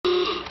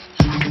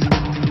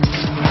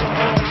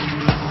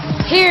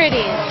Here it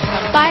is,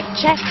 a bike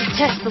track to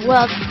test the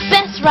world's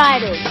best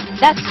riders.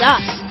 That's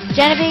us,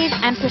 Genevieve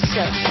and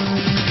Priscilla.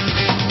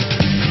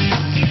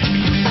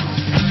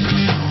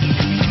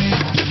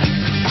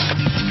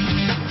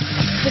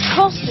 The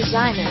course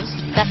designers,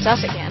 that's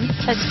us again,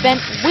 have spent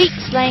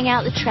weeks laying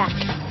out the track,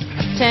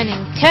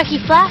 turning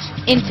Turkey Flat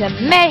into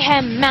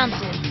Mayhem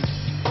Mountain.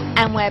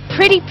 And we're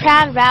pretty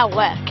proud of our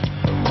work.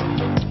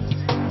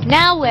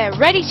 Now we're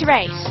ready to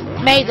race.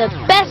 May the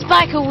best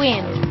biker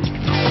win.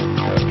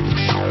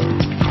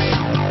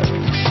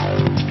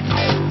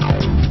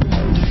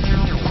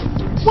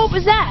 What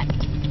was that?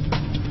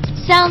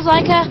 Sounds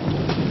like a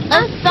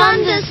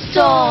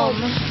thunderstorm.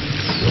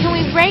 Can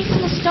we race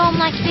in a storm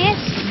like this?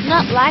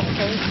 Not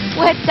likely.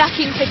 We're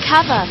ducking for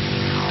cover.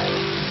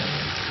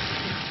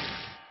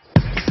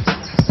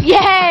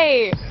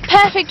 Yay!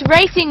 Perfect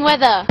racing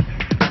weather.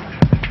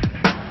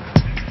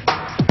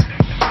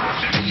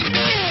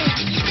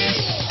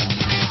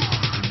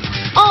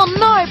 Oh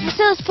no,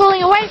 Priscilla's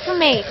pulling away from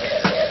me.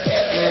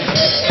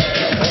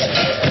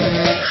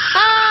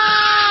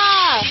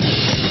 Ah!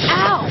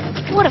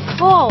 Ow! What a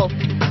fall.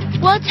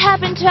 What's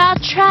happened to our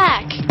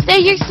track? There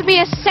used to be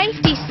a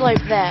safety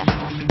slope there.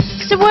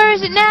 So where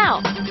is it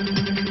now?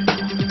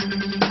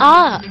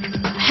 Ah,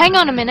 hang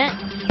on a minute.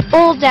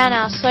 All down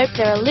our slope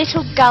there are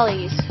little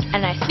gullies,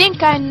 and I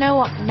think I know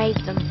what made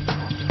them.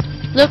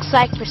 Looks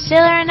like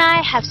Priscilla and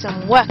I have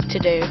some work to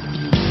do.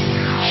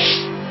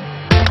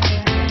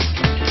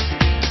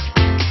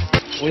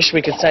 Wish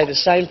we could say the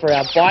same for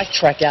our bike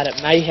track out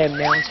at Mayhem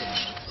Mountain.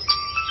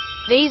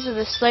 These are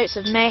the slopes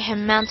of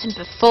Mayhem Mountain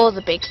before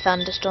the big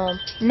thunderstorm.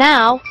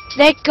 Now,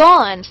 they're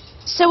gone.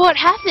 So what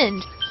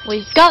happened?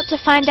 We've got to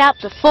find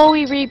out before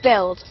we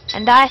rebuild,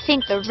 and I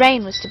think the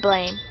rain was to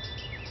blame.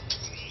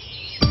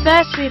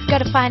 First, we've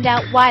got to find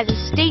out why the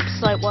steep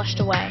slope washed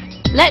away.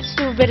 Let's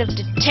do a bit of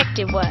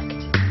detective work.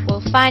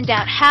 We'll find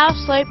out how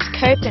slopes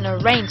cope in a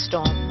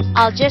rainstorm.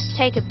 I'll just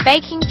take a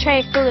baking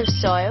tray full of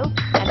soil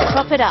and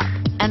prop it up,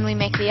 and we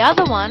make the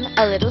other one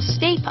a little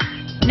steeper.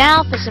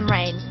 Now for some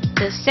rain.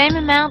 The same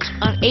amount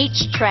on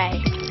each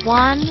tray.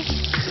 1,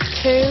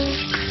 2,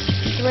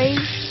 3.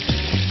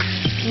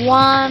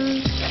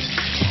 1,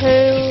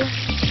 2,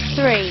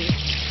 3.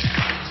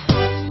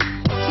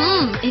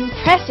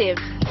 Impressive.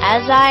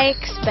 As I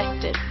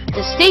expected.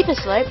 The steeper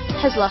slope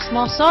has lost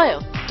more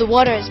soil. The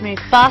water has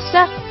moved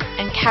faster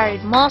and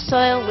carried more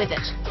soil with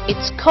it.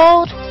 It's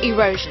called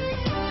erosion.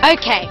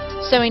 Okay,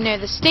 so we know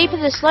the steeper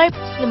the slope,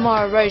 the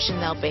more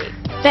erosion there'll be.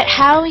 But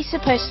how are we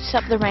supposed to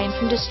stop the rain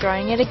from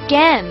destroying it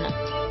again?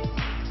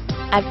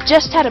 I've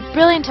just had a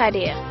brilliant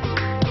idea.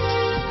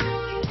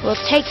 We'll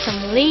take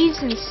some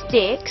leaves and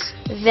sticks,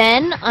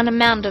 then on a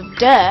mound of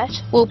dirt,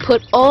 we'll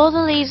put all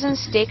the leaves and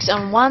sticks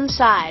on one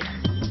side.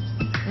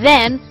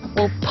 Then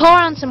we'll pour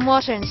on some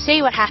water and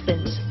see what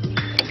happens.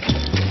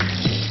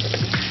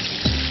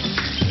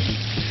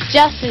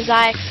 Just as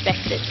I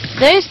expected.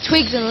 Those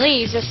twigs and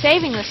leaves are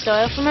saving the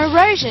soil from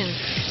erosion.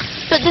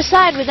 But the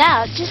side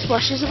without just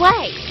washes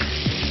away.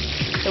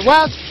 The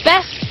world's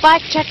best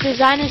bike track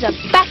designers are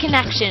back in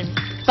action.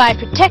 By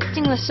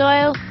protecting the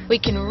soil, we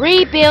can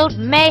rebuild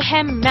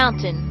Mayhem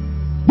Mountain.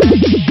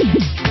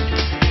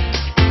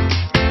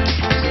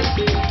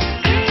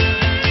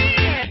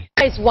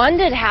 I always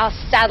wondered how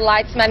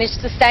satellites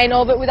managed to stay in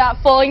orbit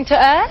without falling to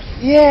Earth.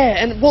 Yeah,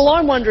 and well,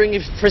 I'm wondering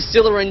if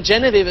Priscilla and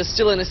Genevieve are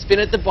still in a spin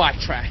at the bike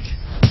track.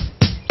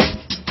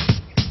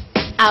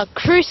 Our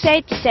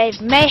crusade to save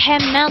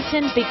Mayhem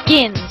Mountain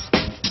begins.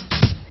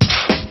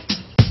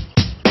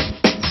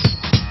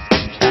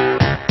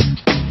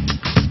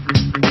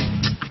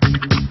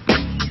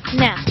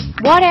 Now,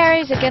 what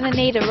areas are going to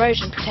need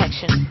erosion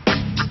protection?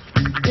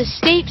 The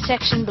steep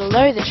section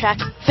below the track,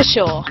 for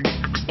sure.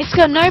 It's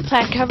got no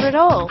plant cover at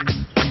all.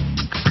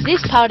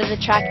 This part of the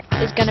track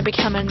is going to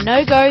become a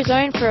no-go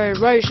zone for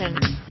erosion.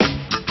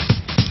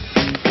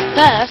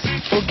 First,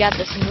 we'll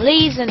gather some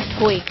leaves and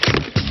twigs.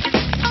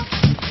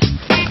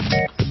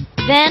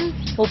 Then,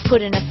 we'll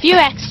put in a few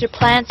extra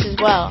plants as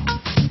well.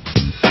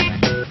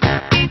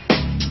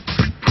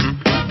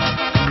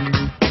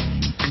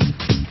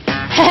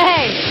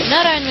 Hey!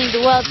 Not only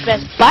the world's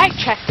best bike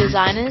track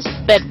designers,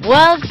 but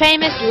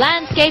world-famous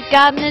landscape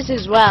gardeners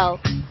as well.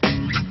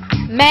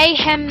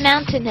 Mayhem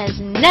Mountain has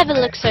never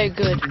looked so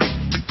good.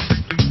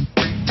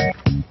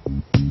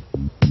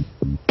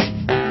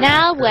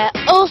 Now we're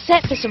all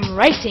set for some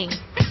racing.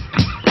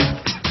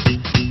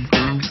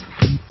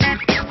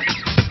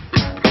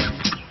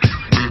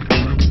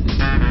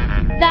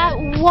 That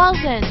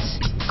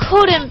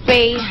couldn't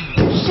be.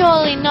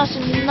 Surely not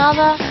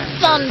another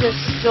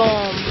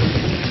thunderstorm.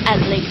 At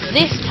least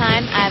this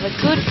time I have a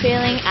good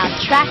feeling our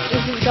track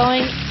isn't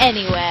going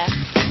anywhere.